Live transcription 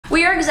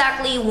We are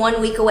exactly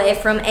 1 week away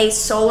from a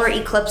solar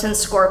eclipse in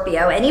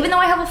Scorpio, and even though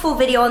I have a full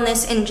video on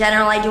this in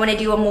general, I do want to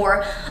do a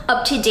more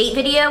up-to-date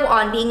video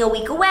on being a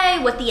week away,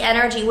 what the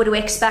energy, what to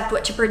expect,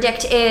 what to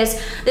predict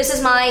is. This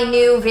is my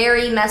new,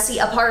 very messy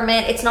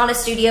apartment. It's not a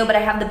studio, but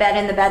I have the bed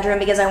in the bedroom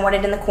because I want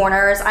it in the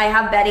corners. I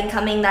have bedding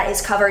coming that is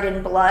covered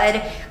in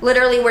blood.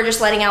 Literally, we're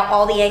just letting out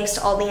all the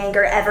angst, all the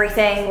anger,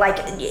 everything, like,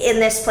 in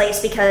this place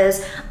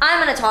because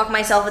I'm gonna talk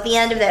myself at the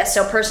end of this,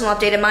 so personal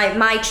update in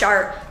my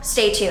chart,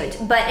 stay tuned.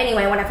 But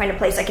anyway, when I find a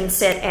place I can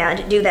sit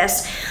and do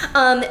this.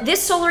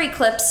 This solar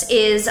eclipse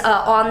is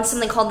on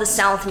something called the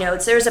south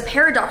node. So there's a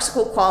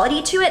paradoxical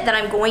quality to it that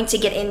I'm going to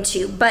get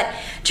into. But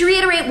to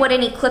reiterate what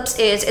an eclipse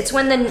is, it's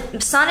when the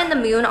sun and the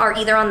moon are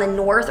either on the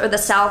north or the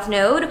south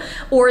node,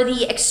 or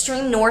the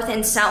extreme north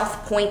and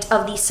south point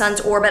of the sun's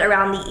orbit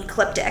around the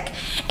ecliptic.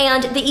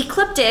 And the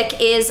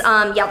ecliptic is,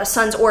 the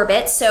sun's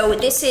orbit. So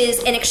this is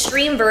an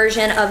extreme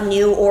version of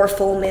new or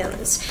full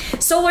moons.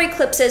 Solar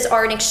eclipses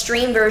are an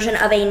extreme version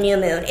of a new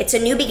moon. It's a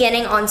new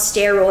beginning on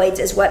steroids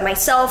is what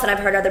myself and I've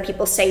heard other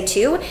people say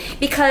too,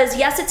 because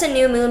yes, it's a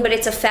new moon, but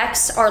its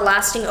effects are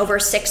lasting over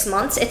 6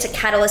 months. It's a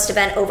catalyst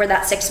event over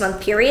that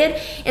 6-month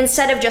period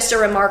instead of just a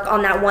remark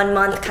on that 1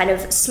 month kind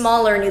of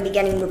smaller new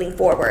beginning moving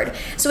forward.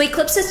 So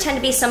eclipses tend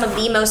to be some of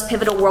the most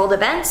pivotal world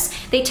events.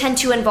 They tend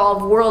to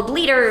involve world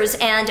leaders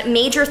and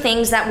major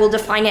things that will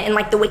define it in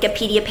like the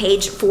Wikipedia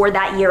page for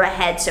that year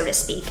ahead, so to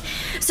speak.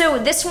 So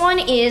this one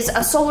is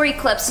a solar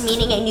eclipse,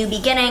 meaning a new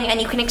beginning,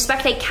 and you can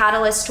expect a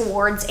catalyst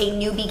towards a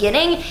new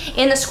beginning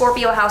in the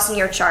Scorpio house in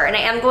your chart. And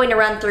I am going to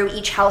run through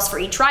each house for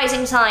each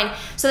rising sign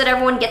so that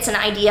everyone gets an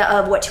idea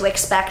of what to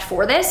expect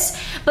for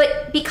this.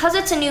 But because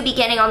it's a new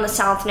beginning on the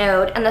south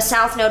node, and the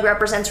south node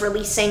represents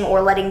releasing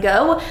or letting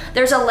go,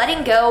 there's a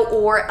letting go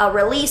or a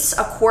release,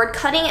 a cord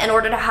cutting in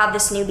order to have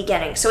this new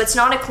beginning. So it's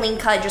not a clean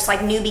cut, just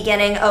like new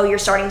beginning, oh, you're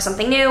starting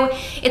something new.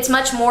 It's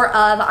much more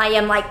of, I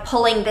am like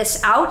pulling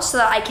this out so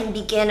that I can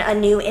begin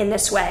anew in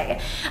this way.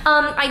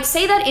 I'd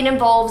say that it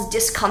involves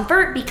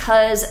discomfort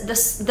because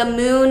the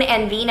moon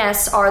and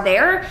Venus are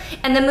there,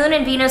 and the moon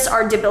and Venus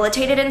are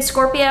debilitated in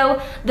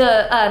Scorpio.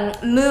 The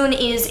moon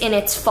is in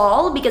its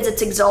fall because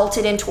it's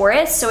exalted in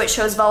Taurus, so it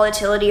shows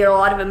volatility or a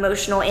lot of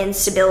emotional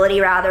instability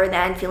rather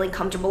than feeling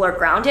comfortable or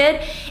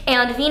grounded.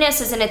 And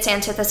Venus is in its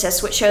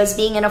antithesis, which shows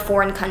being in a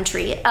foreign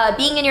country.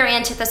 Being in your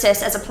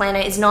antithesis as a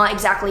planet is not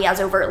exactly as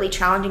overtly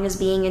challenging as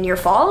being in your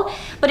fall,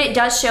 but it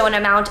does show an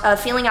amount of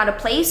feeling out of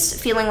place,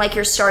 feeling like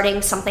you're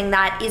starting something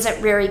that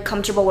isn't very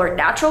comfortable or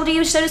natural to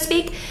you, so to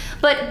speak.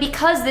 But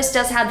because this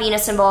does have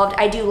Venus involved,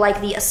 I do like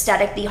the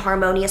aesthetic, the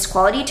harmonious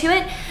quality to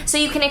it. So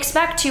you can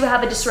expect to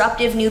have a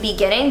disruptive new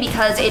beginning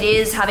because it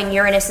is having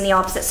Uranus in the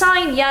opposite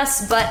sign,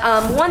 yes, but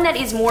one that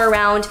is more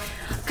around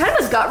kind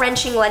of a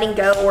gut-wrenching letting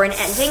go or an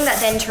ending that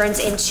then turns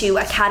into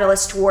a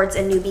catalyst towards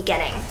a new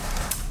beginning.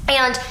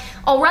 And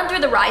I'll run through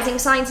the rising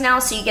signs now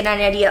so you get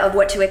an idea of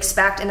what to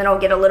expect, and then I'll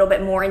get a little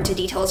bit more into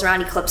details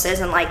around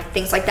eclipses and like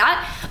things like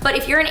that. But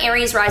if you're an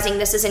Aries rising,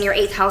 this is in your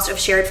 8th house of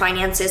shared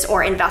finances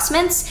or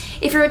investments.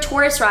 If you're a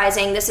Taurus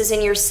rising, this is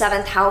in your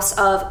 7th house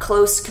of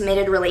close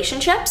committed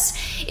relationships.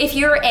 If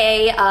you're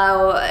a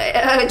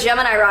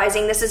Gemini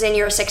rising, this is in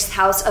your 6th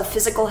house of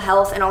physical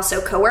health and also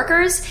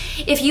coworkers.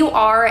 If you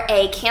are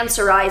a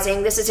Cancer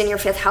rising, this is in your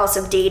 5th house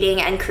of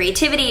dating and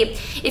creativity.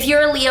 If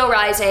you're a Leo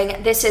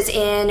rising, this is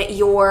in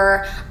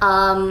your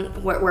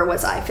where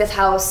was I? 5th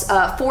house,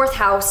 4th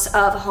house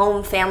of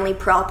home, family,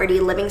 property,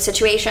 living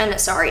situation.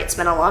 Sorry, it's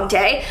been a long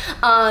day.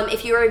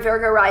 If you're a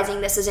Virgo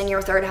rising, this is in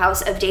your 3rd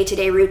house of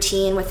day-to-day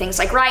routine with things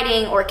like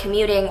writing or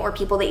commuting or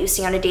people that you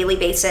see on a daily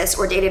basis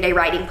or day-to-day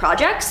writing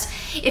projects.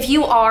 If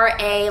you are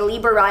a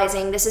Libra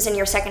rising, this is in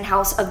your 2nd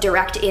house of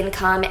direct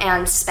income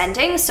and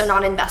spending. So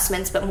not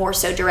investments, but more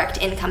so direct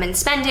income and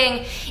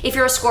spending. If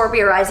you're a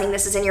Scorpio rising,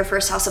 this is in your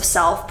 1st house of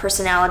self,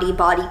 personality,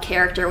 body,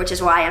 character, which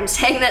is why I'm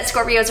saying that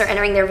Scorpios are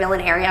entering their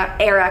villain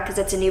era because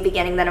it's a new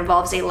beginning that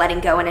involves a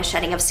letting go and a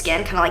shedding of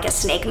skin, kind of like a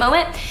snake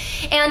moment.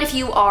 And if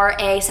you are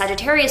a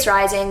Sagittarius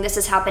rising, this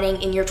is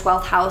happening in your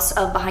 12th house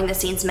of behind the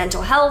scenes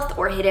mental health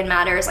or hidden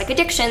matters like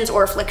addictions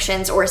or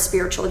afflictions or a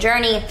spiritual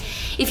journey.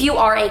 If you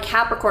are a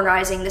Capricorn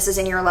rising, this is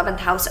in your 11th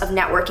house of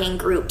networking,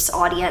 groups,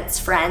 audience,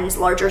 friends,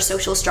 larger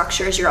social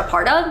structures you're a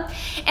part of.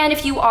 And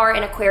if you are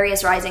an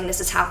Aquarius rising,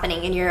 this is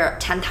happening in your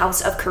 10th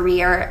house of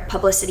career,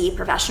 publicity,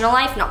 professional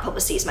life, not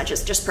publicity as much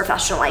as just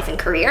professional life and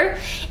career.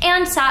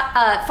 And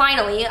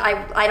finally,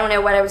 I don't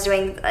know what I was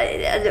doing,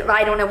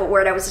 I don't know what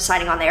word I was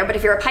deciding on there, but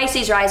if you're a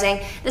Pisces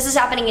rising, this is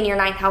happening in your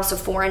 9th house of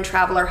foreign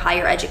travel or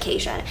higher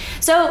education.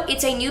 So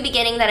it's a new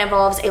beginning that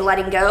involves a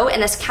letting go,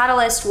 and this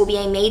catalyst will be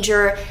a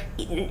major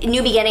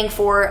new beginning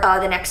for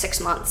the next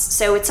 6 months.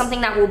 So it's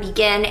something that will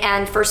begin,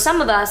 and for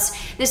some of us,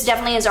 this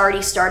definitely has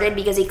already started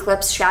because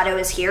eclipse shadow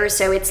is here,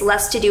 so it's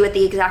less to do with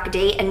the exact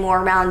date and more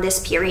around this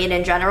period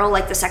in general,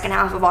 like the 2nd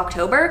half of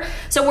October.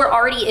 So we're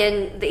already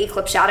in the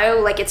eclipse shadow,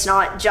 like it's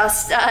not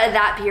just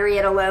that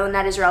period alone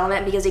that is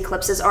relevant because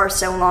eclipses are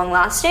so long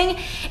lasting.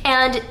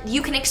 And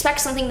you can expect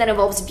something that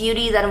involves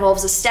beauty, that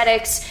involves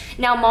aesthetics.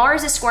 Now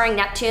Mars is squaring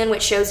Neptune,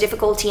 which shows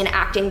difficulty in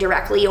acting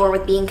directly or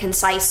with being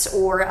concise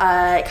or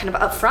kind of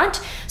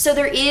upfront. So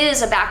there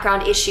is a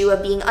background issue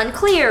of being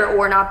unclear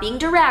or not being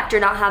direct or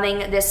not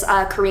having this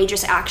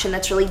courageous action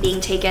that's really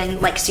being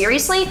taken like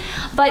seriously.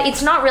 But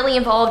it's not really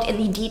involved in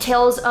the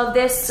details of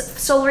this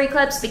solar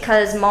eclipse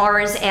because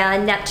Mars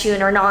and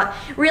Neptune are not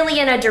really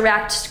in a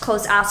direct,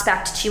 close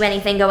aspect to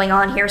anything going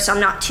on here, so I'm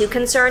not too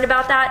concerned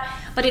about that.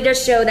 But it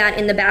does show that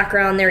in the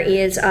background there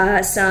is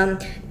some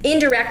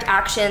indirect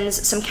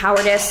actions, some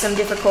cowardice, some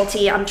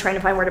difficulty. I'm trying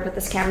to find where to put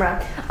this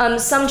camera.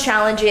 Some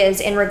challenges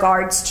in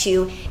regards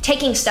to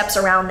taking steps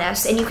around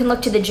this. And you can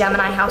look to the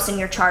Gemini house in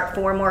your chart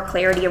for more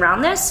clarity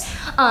around this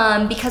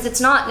because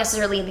it's not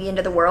necessarily the end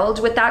of the world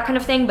with that kind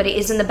of thing, but it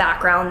is in the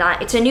background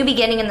that it's a new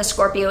beginning in the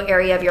Scorpio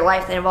area of your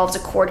life that involves a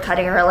cord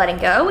cutting or a letting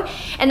go.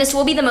 And this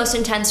will be the most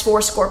intense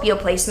for Scorpio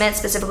placement,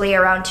 specifically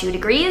around 2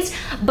 degrees.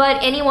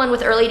 But anyone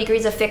with early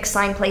degrees of fixed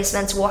sign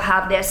placements will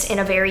have this in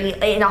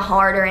a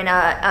hard or in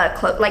a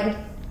close, like,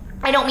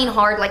 I don't mean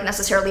hard like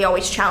necessarily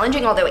always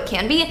challenging, although it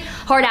can be.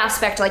 Hard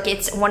aspect, like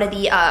it's one of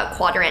the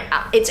quadrant,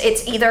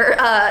 it's either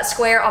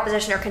square,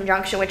 opposition, or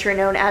conjunction, which are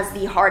known as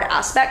the hard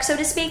aspect, so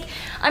to speak.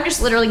 I'm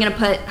just literally gonna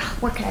put,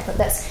 where can I put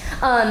this?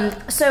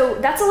 So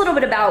that's a little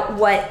bit about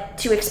what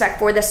to expect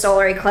for this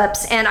solar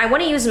eclipse, and I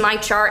wanna use my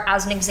chart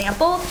as an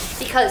example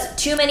because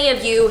too many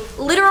of you,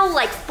 literal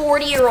like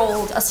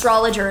 40-year-old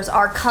astrologers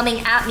are coming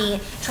at me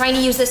trying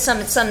to use this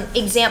some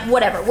example,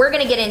 whatever. We're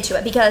gonna get into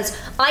it because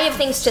I have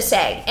things to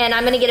say, and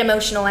I'm gonna get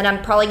emotional and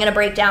I'm probably gonna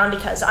break down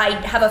because I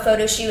have a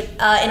photo shoot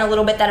in a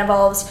little bit that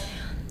involves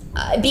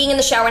being in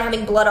the shower and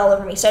having blood all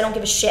over me, so I don't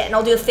give a shit, and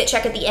I'll do a fit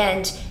check at the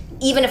end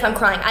even if I'm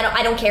crying.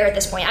 I don't care at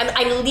this point.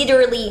 I'm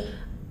literally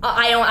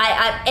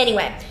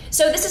anyway.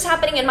 So this is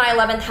happening in my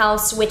 11th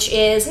house, which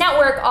is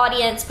network,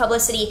 audience,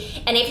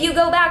 publicity. And if you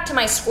go back to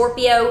my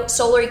Scorpio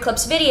solar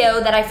eclipse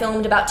video that I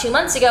filmed about 2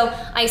 months ago,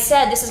 I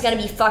said this is gonna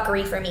be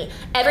fuckery for me.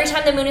 Every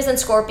time the moon is in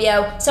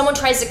Scorpio, someone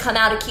tries to come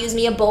out, accuse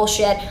me of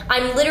bullshit.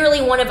 I'm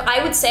literally one of,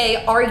 I would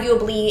say,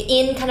 arguably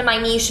in kind of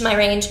my niche, my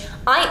range,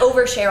 I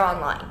overshare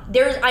online.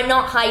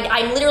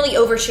 I'm literally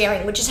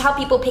oversharing, which is how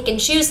people pick and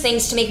choose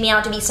things to make me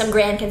out to be some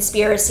grand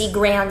conspiracy,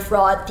 grand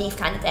fraud, thief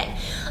kind of thing.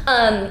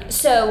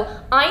 So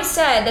I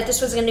said that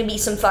this was going to be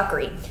some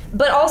fuckery,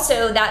 but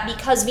also that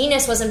because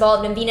Venus was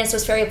involved and Venus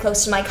was very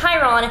close to my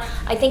Chiron,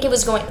 I think it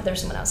was going,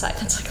 there's someone outside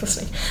that's like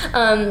listening.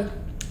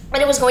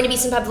 And it was going to be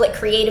some type of like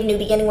creative new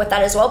beginning with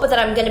that as well, but that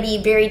I'm going to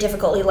be very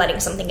difficultly letting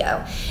something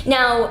go.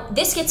 Now,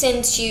 this gets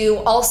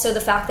into also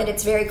the fact that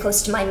it's very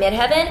close to my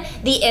midheaven.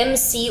 The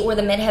MC or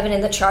the midheaven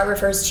in the chart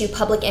refers to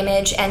public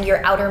image and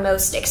your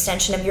outermost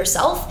extension of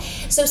yourself.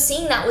 So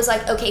seeing that was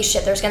like, okay,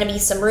 shit, there's going to be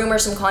some rumor,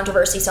 some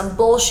controversy, some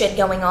bullshit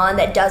going on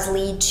that does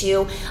lead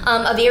to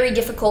a very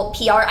difficult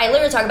PR. I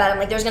literally talk about it, I'm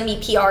like, there's going to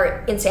be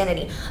PR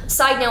insanity.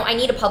 Side note, I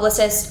need a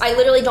publicist. I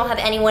literally don't have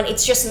anyone.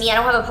 It's just me. I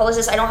don't have a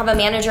publicist. I don't have a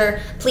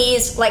manager.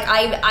 Please, like,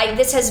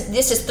 this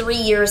is 3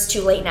 years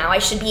too late now. I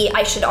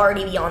should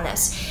already be on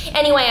this.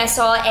 Anyway, I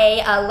saw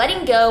a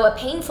letting go, a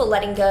painful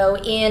letting go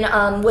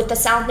in with the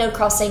South Node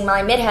crossing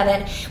my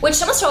midheaven, which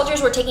some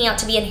astrologers were taking out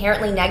to be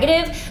inherently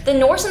negative. The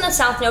North and the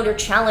South Node are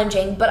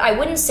challenging, but I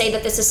wouldn't say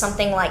that this is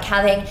something like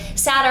having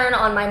Saturn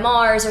on my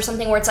Mars or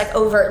something where it's like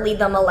overtly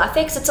the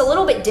malefics. It's a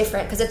little bit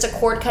different because it's a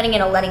cord cutting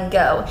and a letting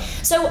go.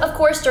 So of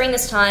course during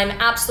this time,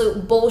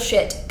 absolute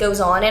bullshit goes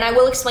on, and I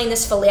will explain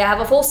this fully. I have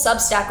a full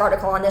Substack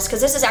article on this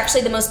because this is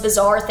actually the most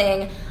bizarre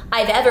thing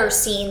I've ever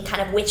seen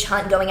kind of witch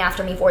hunt going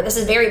after me for. This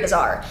is very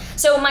bizarre.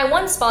 So my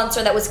one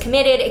sponsor that was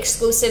committed,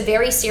 exclusive,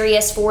 very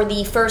serious for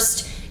the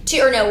first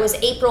it was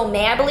April,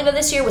 May, I believe, of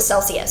this year, was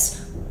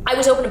Celsius. I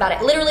was open about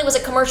it. Literally was a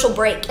commercial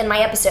break in my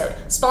episode,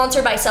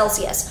 sponsored by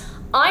Celsius.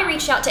 I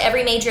reached out to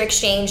every major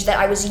exchange that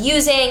I was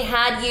using,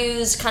 had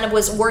used, kind of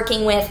was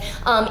working with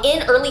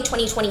in early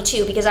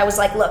 2022 because I was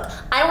like, look,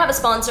 I don't have a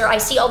sponsor. I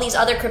see all these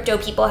other crypto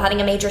people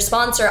having a major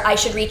sponsor. I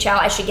should reach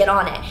out. I should get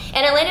on it.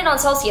 And I landed on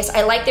Celsius.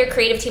 I like their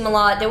creative team a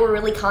lot. They were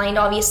really kind,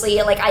 obviously.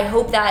 Like, I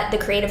hope that the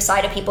creative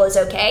side of people is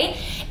okay.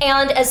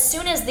 And as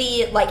soon as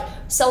the,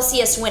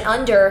 Celsius went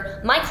under,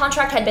 my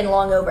contract had been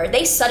long over.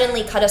 They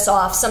suddenly cut us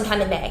off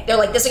sometime in May. They're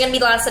like, this is gonna be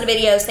the last set of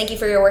videos, thank you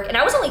for your work. And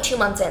I was only 2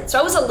 months in, so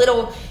I was a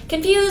little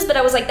confused, but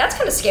I was like, that's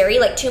kind of scary,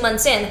 like 2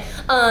 months in.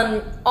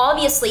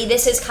 Obviously,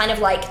 this is kind of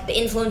like the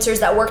influencers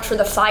that worked for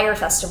the Fire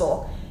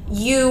Festival.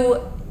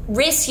 You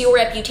risk your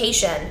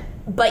reputation,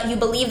 but you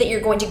believe that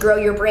you're going to grow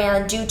your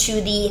brand due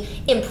to the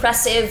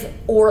impressive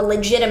or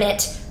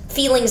legitimate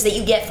feelings that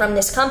you get from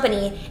this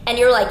company, and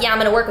you're like, yeah, I'm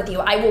gonna work with you.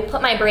 I will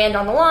put my brand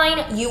on the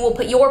line, you will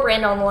put your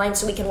brand on the line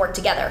so we can work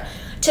together.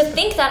 To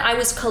think that I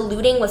was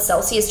colluding with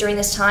Celsius during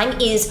this time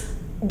is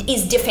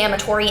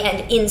defamatory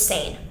and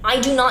insane.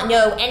 I do not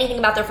know anything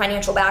about their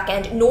financial back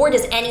end, nor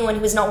does anyone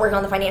who is not working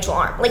on the financial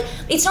arm. Like,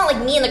 it's not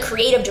like me and the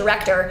creative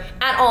director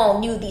at all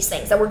knew these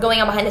things that were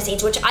going on behind the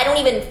scenes, which I don't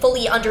even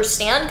fully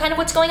understand kind of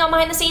what's going on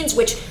behind the scenes,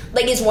 which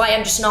is why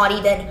I'm just not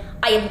even,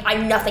 I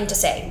have nothing to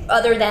say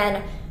other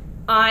than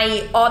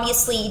I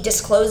obviously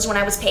disclosed when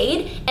I was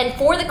paid, and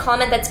for the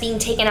comment that's being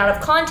taken out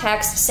of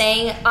context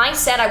saying I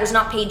said I was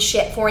not paid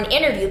shit for an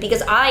interview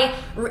because I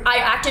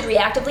acted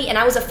reactively, and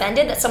I was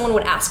offended that someone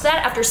would ask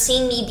that after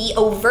seeing me be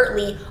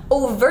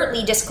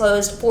overtly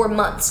disclosed for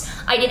months.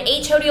 I did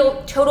 8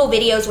 total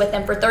videos with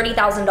them for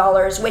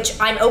 $30,000, which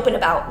I'm open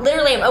about.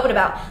 Literally, I'm open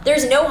about.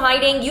 There's no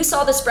hiding. You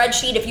saw the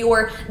spreadsheet if you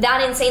were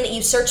that insane that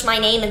you searched my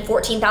name in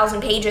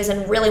 14,000 pages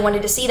and really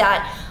wanted to see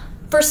that.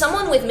 For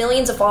someone with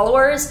millions of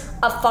followers,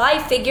 a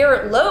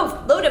 5-figure,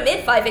 low to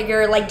mid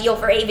 5-figure like deal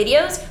for 8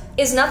 videos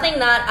is nothing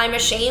that I'm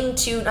ashamed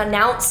to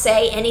announce,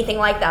 say, anything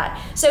like that.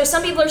 So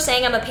some people are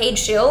saying I'm a paid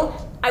shill.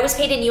 I was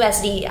paid in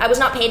USD. I was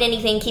not paid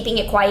anything, keeping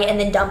it quiet and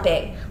then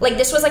dumping. Like,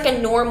 this was like a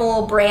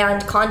normal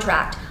brand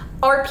contract.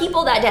 Are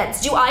people that dense?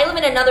 Do I live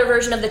in another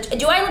version of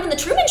do I live in the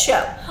Truman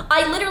Show?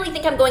 I literally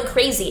think I'm going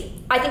crazy.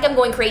 I think I'm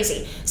going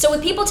crazy. So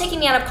with people taking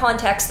me out of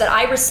context that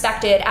I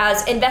respected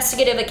as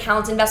investigative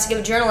accounts,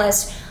 investigative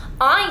journalists,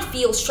 I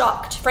feel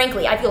shocked,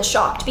 frankly. I feel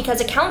shocked because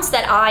accounts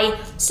that I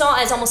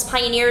saw as almost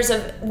pioneers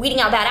of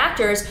weeding out bad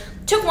actors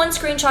took one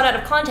screenshot out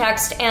of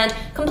context and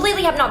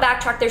completely have not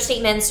backtracked their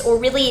statements or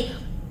really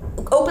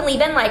openly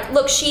been like,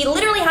 look, she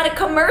literally had a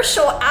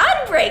commercial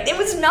ad break. It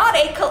was not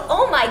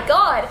oh my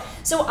God.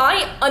 So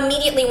I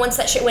immediately, once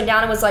that shit went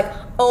down, I was like,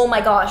 oh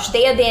my gosh,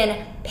 they have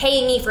been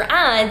paying me for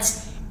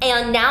ads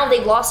and now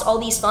they've lost all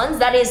these funds.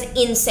 That is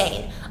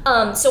insane.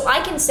 So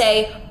I can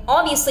say,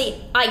 obviously,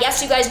 I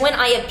guess you guys went,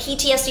 I have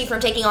PTSD from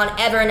taking on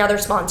ever another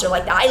sponsor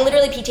like that. I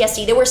literally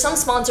PTSD. There were some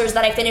sponsors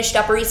that I finished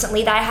up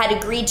recently that I had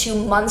agreed to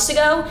months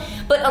ago,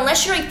 but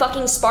unless you're a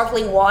fucking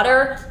sparkling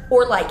water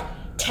or like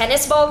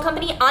tennis ball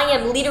company, I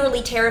am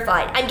literally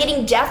terrified. I'm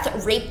getting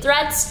death, rape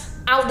threats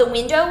out the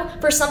window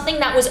for something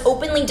that was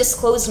openly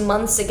disclosed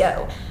months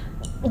ago.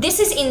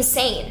 This is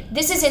insane.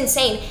 This is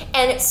insane.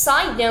 And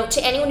side note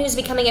to anyone who's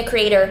becoming a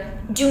creator,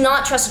 do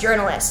not trust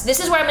journalists.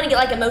 This is where I'm gonna get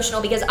like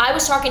emotional because I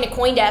was talking to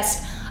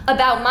CoinDesk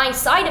about my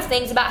side of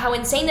things, about how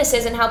insane this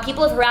is and how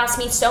people have harassed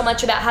me so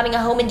much about having a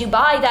home in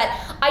Dubai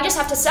that I just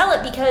have to sell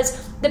it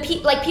because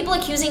people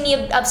accusing me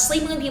of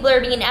sleeping with people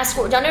or being an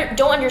escort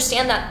don't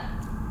understand that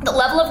the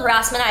level of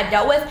harassment I've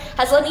dealt with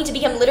has led me to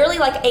become literally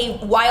like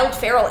a wild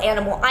feral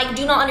animal. I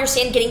do not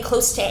understand getting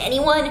close to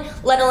anyone,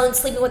 let alone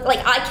sleeping with, like,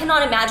 I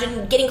cannot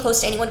imagine getting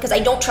close to anyone because I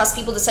don't trust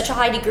people to such a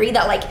high degree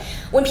that, like,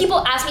 when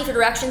people ask me for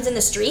directions in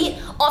the street,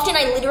 often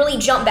I literally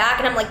jump back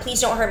and I'm like, please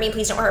don't hurt me,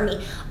 please don't hurt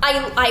me.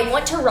 I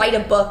want to write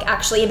a book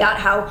actually about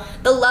how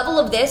the level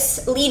of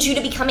this leads you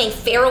to become a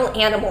feral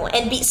animal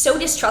and be so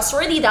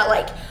distrustworthy that,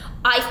 like,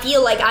 I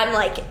feel like I'm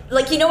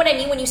like, you know what I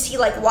mean when you see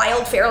like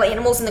wild feral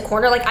animals in the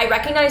corner? Like, I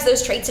recognize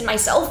those traits in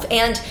myself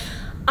and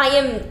I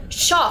am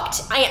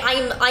shocked.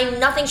 I'm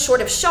nothing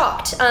short of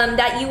shocked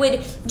that you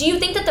would, do you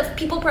think that the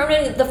people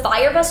promoting the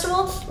Fire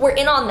Festival were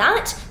in on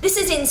that? This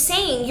is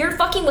insane. You're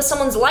fucking with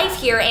someone's life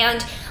here,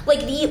 and like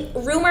the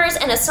rumors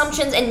and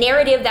assumptions and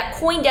narrative that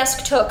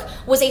CoinDesk took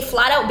was a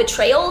flat out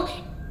betrayal.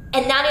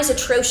 And that is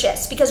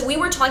atrocious because we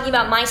were talking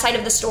about my side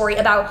of the story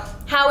about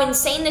how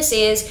insane this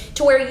is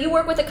to where you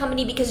work with a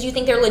company because you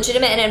think they're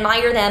legitimate and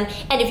admire them.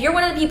 And if you're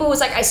one of the people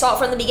who's like, I saw it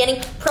from the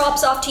beginning,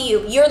 props off to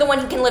you. You're the one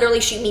who can literally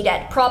shoot me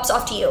dead. Props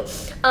off to you.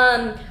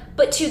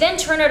 But to then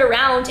turn it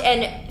around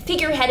and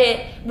figurehead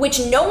it,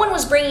 which no one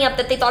was bringing up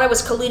that they thought I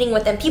was colluding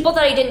with them, people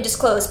that I didn't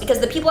disclose, because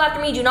the people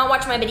after me do not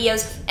watch my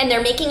videos and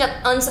they're making up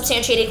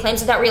unsubstantiated claims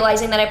without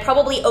realizing that I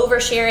probably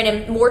overshare and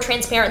am more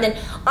transparent than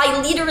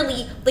I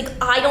literally, like,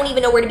 I don't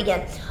even know where to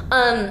begin.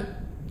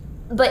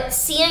 But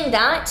seeing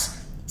that,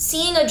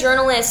 seeing a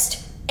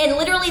journalist and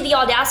literally the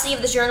audacity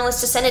of this journalist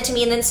to send it to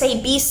me and then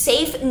say, be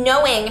safe,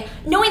 knowing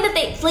that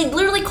they like,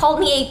 literally called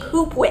me a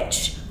poop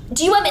witch.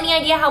 Do you have any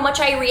idea how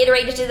much I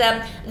reiterated to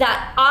them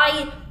that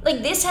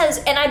like this has,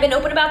 and I've been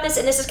open about this,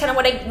 and this is kind of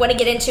what I want to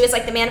get into, is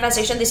like the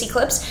manifestation of this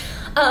eclipse.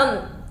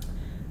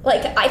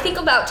 Like, I think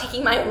about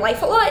taking my own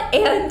life a lot,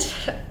 and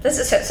this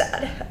is so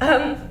sad.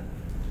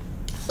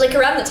 Like,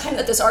 around the time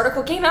that this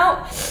article came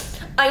out,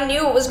 I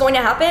knew it was going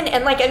to happen,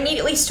 and like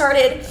immediately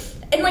started,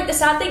 and like the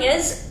sad thing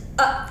is,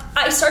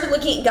 I started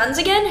looking at guns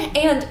again,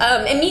 and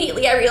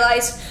immediately I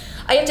realized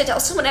I have to tell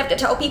someone, I have to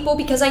tell people,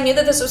 because I knew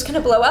that this was going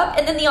to blow up.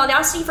 And then the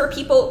audacity for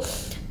people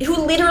who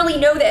literally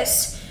know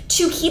this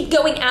to keep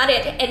going at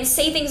it and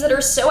say things that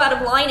are so out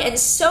of line and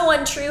so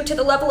untrue to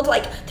the level of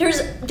like, do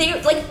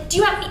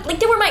you have me, like,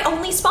 they were my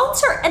only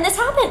sponsor and this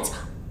happens.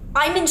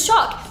 I'm in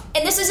shock.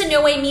 And this is in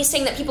no way me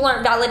saying that people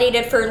aren't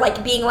validated for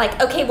like being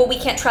like, okay, well, we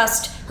can't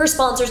trust her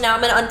sponsors now,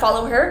 I'm gonna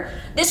unfollow her.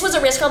 This was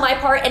a risk on my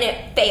part and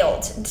it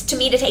failed to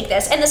me to take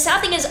this. And the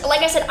sad thing is, like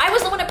I said, I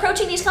was the one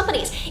approaching these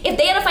companies. If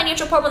they had a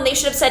financial problem, they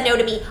should have said no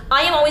to me.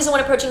 I am always the one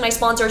approaching my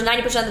sponsors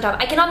 90% of the time.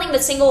 I cannot think of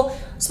a single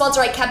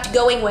sponsor I kept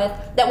going with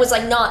that was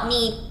like not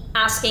me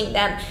asking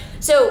them.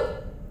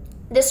 So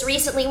this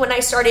recently when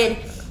I started,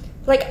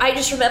 like, I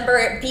just remember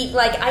it being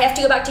like, I have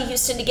to go back to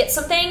Houston to get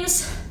some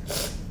things.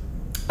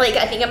 Like,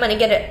 I think I'm gonna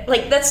get it.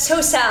 Like, that's so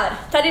sad.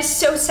 That is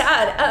so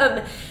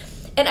sad.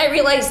 And I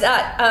realized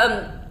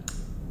that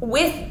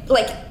with,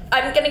 like,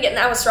 I'm gonna get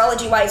now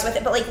astrology-wise with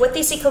it, but like with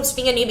this eclipse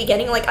being a new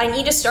beginning, like I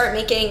need to start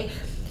making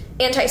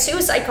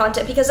anti-suicide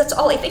content because that's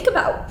all I think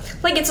about.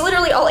 Like, it's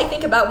literally all I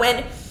think about,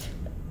 when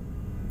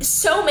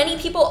so many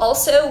people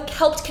also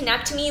helped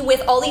connect me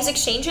with all these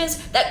exchanges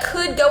that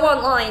could go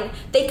online.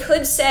 They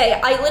could say,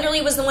 I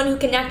literally was the one who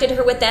connected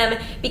her with them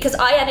because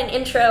I had an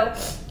intro.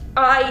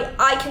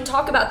 I can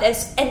talk about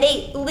this, and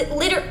they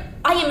literally,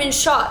 I am in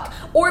shock.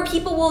 Or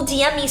people will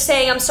DM me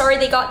saying, I'm sorry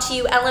they got to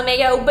you,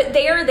 LMAO, but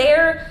they're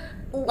there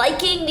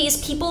liking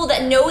these people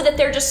that know that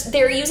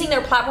they're using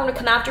their platform to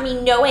come after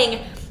me,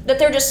 knowing that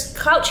they're just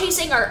clout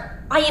chasing,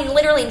 or I am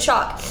literally in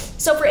shock.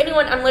 So for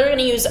anyone, I'm literally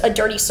gonna use a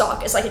dirty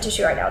sock as like a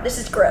tissue right now. This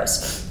is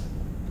gross.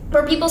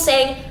 For people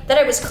saying that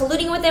I was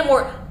colluding with them,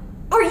 or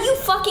are you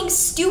fucking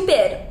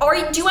stupid?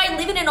 Do I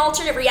live in an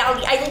alternate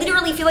reality? I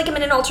literally feel like I'm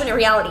in an alternate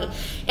reality.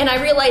 And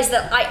I realize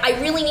that I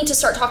really need to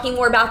start talking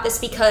more about this,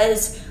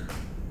 because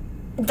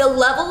the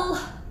level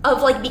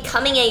of like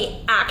becoming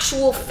a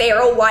actual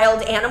feral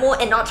wild animal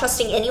and not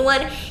trusting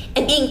anyone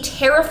and being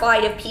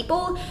terrified of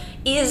people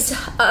is,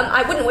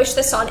 I wouldn't wish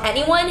this on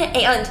anyone.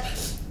 And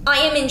I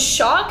am in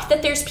shock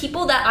that there's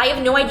people that I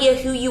have no idea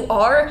who you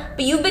are,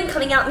 but you've been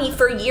coming at me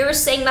for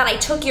years saying that I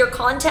took your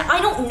content.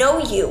 I don't know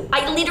you.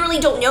 I literally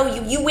don't know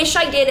you. You wish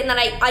I did, and then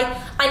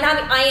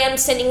I am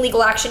sending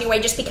legal action your way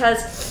just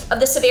because of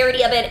the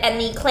severity of it and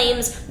the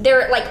claims.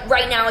 They're like,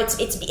 right now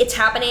it's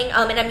happening,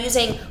 and I'm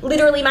using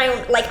literally my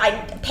own, like,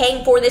 I'm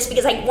paying for this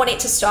because I want it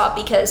to stop,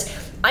 because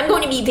I'm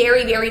going to be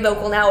very, very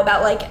vocal now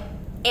about like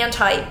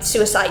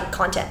anti-suicide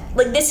content.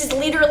 Like, this is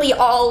literally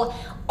all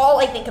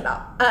I think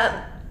about.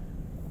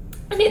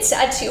 And it's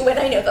sad too when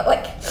I know that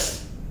like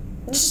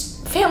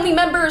just family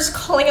members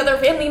calling other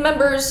family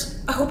members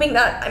hoping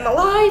that I'm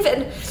alive,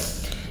 and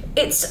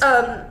it's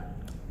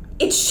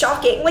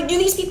shocking. Like, do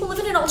these people live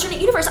in an alternate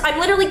universe?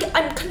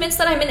 I'm convinced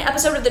that I'm in an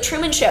episode of The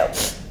Truman Show,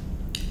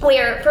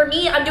 where for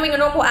me, I'm doing a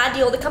normal ad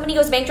deal, the company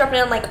goes bankrupt,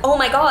 and I'm like, oh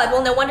my god,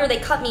 well no wonder they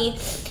cut me.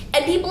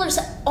 And people are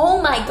saying,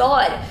 oh my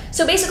god.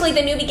 So basically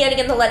the new beginning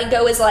and the letting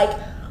go is like,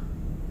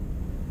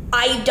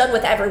 I'm done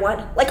with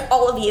everyone, like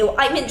all of you.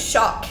 I'm in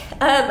shock.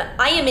 Oh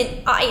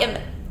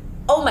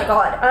my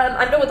god.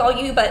 I'm done with all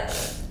you, but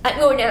I'm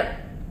going to,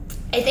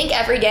 I think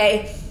every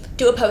day,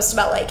 do a post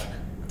about like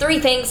 3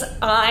 things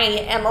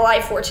I am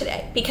alive for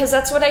today, because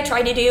that's what I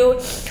try to do.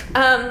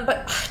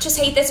 But I just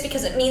hate this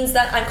because it means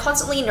that I'm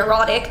constantly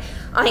neurotic.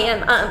 I am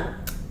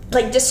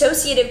like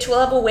dissociative to a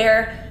level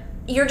where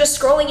you're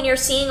just scrolling and you're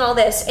seeing all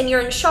this and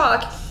you're in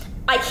shock.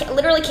 I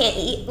literally can't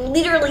eat.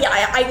 Literally,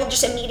 I will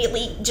just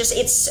immediately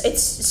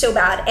it's so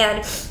bad.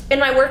 And in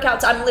my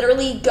workouts, I'm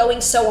literally going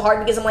so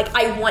hard because I'm like,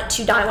 I want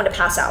to die, I want to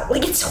pass out.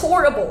 Like, it's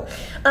horrible.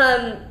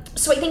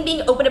 So I think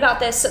being open about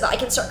this so that I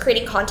can start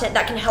creating content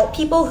that can help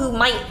people who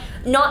might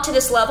not to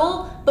this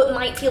level, but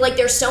might feel like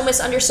they're so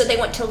misunderstood they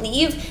want to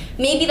leave.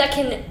 Maybe that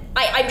can,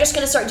 I'm just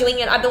gonna start doing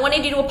it. I've been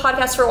wanting to do a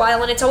podcast for a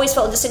while, and it's always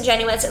felt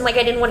disingenuous and like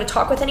I didn't want to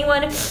talk with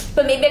anyone,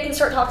 but maybe I can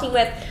start talking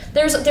with,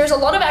 there's a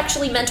lot of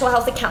actually mental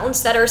health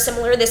accounts that are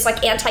similar, this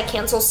like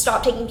anti-cancel,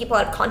 stop taking people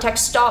out of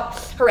context, stop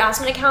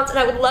harassment accounts, and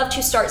I would love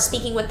to start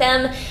speaking with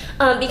them,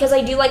 because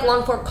I do like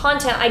long form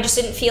content. I just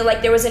didn't feel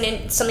like there was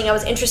something I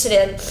was interested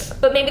in,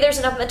 but maybe there's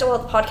enough mental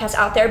health podcasts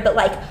out there. But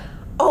like,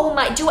 oh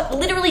my, do I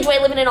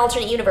live in an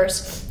alternate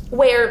universe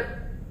where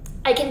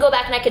I can go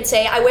back and I could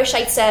say, I wish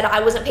I'd said I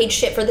wasn't paid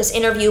shit for this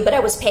interview, but I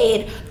was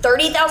paid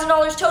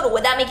 $30,000 total.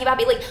 Would that make you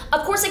happy? Like,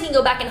 of course I can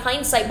go back in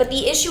hindsight, but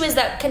the issue is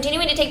that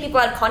continuing to take people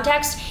out of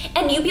context,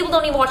 and you people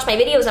don't even watch my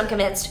videos, I'm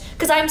convinced,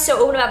 because I'm so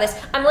open about this.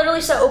 I'm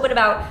literally so open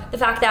about the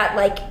fact that,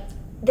 like,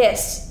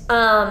 this.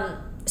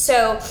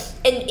 So,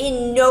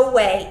 in no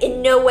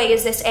way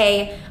is this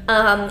a,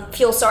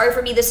 feel sorry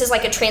for me. This is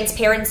like a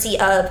transparency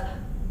of,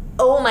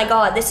 oh my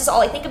god, this is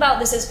all I think about,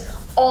 this is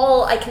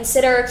all I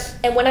consider.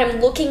 And when I'm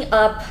looking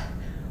up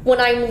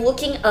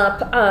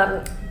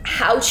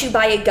how to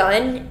buy a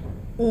gun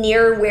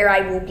near where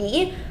I will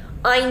be,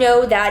 I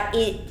know that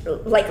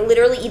it, like,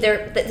 literally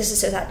either, this is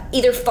so sad,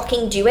 either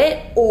fucking do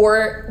it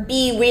or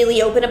be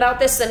really open about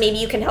this so that maybe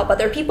you can help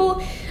other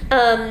people.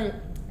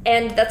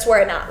 And that's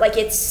where I'm at. Like,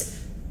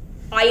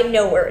 I have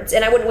no words,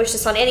 and I wouldn't wish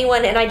this on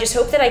anyone, and I just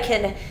hope that I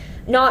can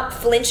not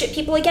flinch at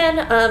people again.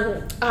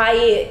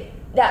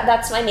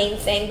 That's my main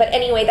thing. But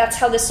anyway, that's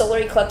how this solar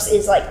eclipse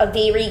is like a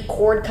very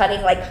cord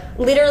cutting, like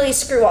literally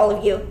screw all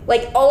of you.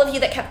 Like, all of you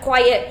that kept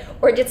quiet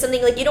or did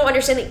something, like, you don't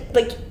understand it,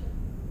 like,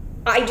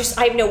 I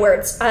have no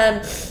words.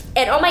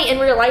 And all my in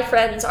real life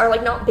friends are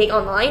like not big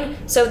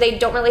online, so they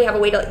don't really have a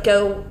way to like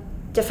go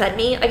defend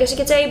me, I guess you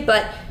could say.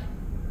 But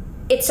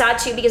it's sad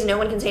too, because no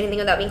one can say anything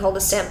without being called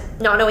a simp,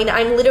 not knowing that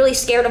I'm literally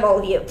scared of all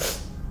of you.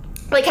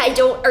 Like,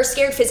 or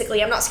scared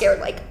physically, I'm not scared,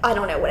 like, I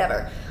don't know,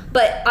 whatever.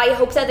 But I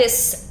hope that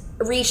this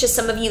reaches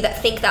some of you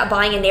that think that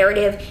buying a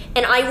narrative,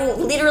 and I will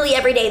literally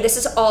every day,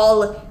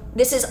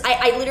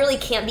 I literally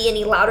can't be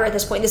any louder at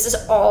this point. This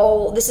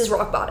is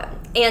rock bottom.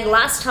 And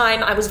last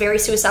time I was very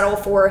suicidal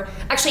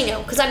actually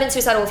no, because I've been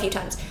suicidal a few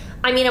times.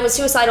 I mean, I was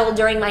suicidal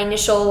during my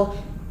initial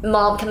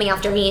mom coming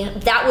after me.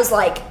 That was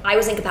like, I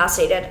was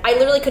incapacitated. I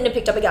literally couldn't have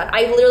picked up a gun.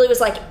 I literally was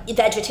like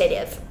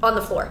vegetative on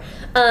the floor.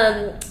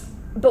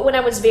 but when I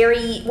was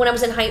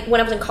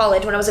in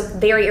college, when I was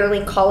very early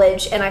in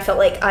college, and I felt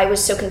like I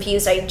was so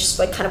confused, I just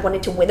like kind of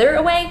wanted to wither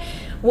away.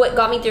 What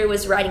got me through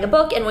was writing a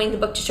book and wanting the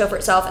book to show for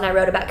itself, and I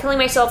wrote about killing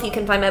myself. You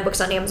can find my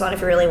books on Amazon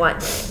if you really want.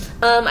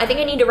 I think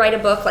I need to write a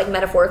book, like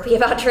metaphorically,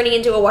 about turning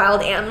into a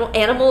wild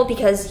animal,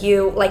 because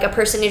a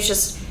person is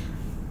just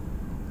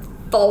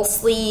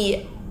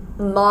falsely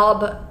the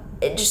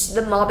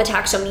mob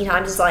attack so many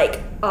times is like,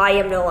 I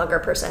am no longer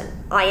a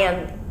person. I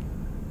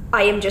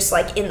am just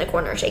like in the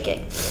corner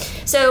shaking.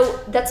 So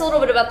that's a little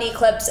bit about the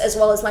eclipse, as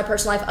well as my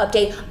personal life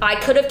update. I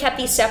could have kept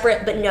these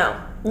separate, but no.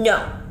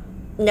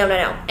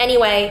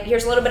 Anyway,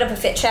 here's a little bit of a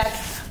fit check.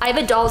 I have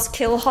a Dolls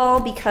Kill haul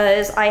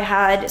because I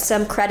had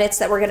some credits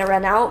that were gonna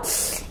run out,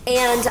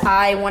 and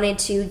I wanted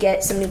to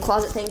get some new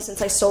closet things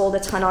since I sold a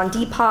ton on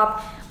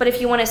Depop. But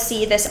if you wanna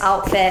see this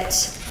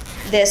outfit,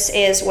 this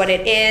is what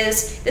it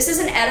is. This is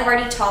an Ed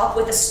Hardy top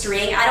with a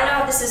string. I don't know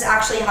if this is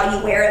actually how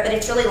you wear it, but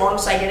it's really long,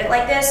 so I did it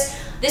like this.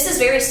 This is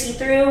very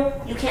see-through.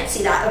 You can't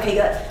see that. Okay,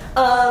 good.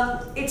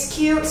 It's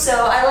cute. So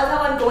I love how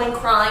I'm going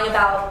crying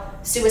about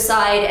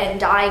suicide and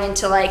dying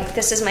into like,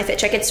 this is my fit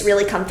check. It's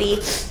really comfy,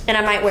 and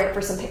I might wear it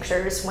for some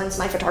pictures once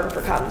my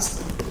photographer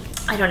comes.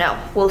 I don't know.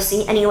 We'll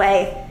see.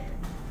 Anyway,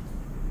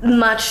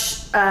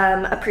 much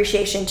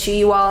appreciation to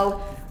you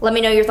all. Let me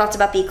know your thoughts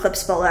about the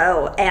eclipse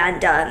below,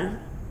 and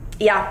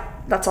yeah,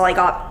 that's all I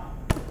got.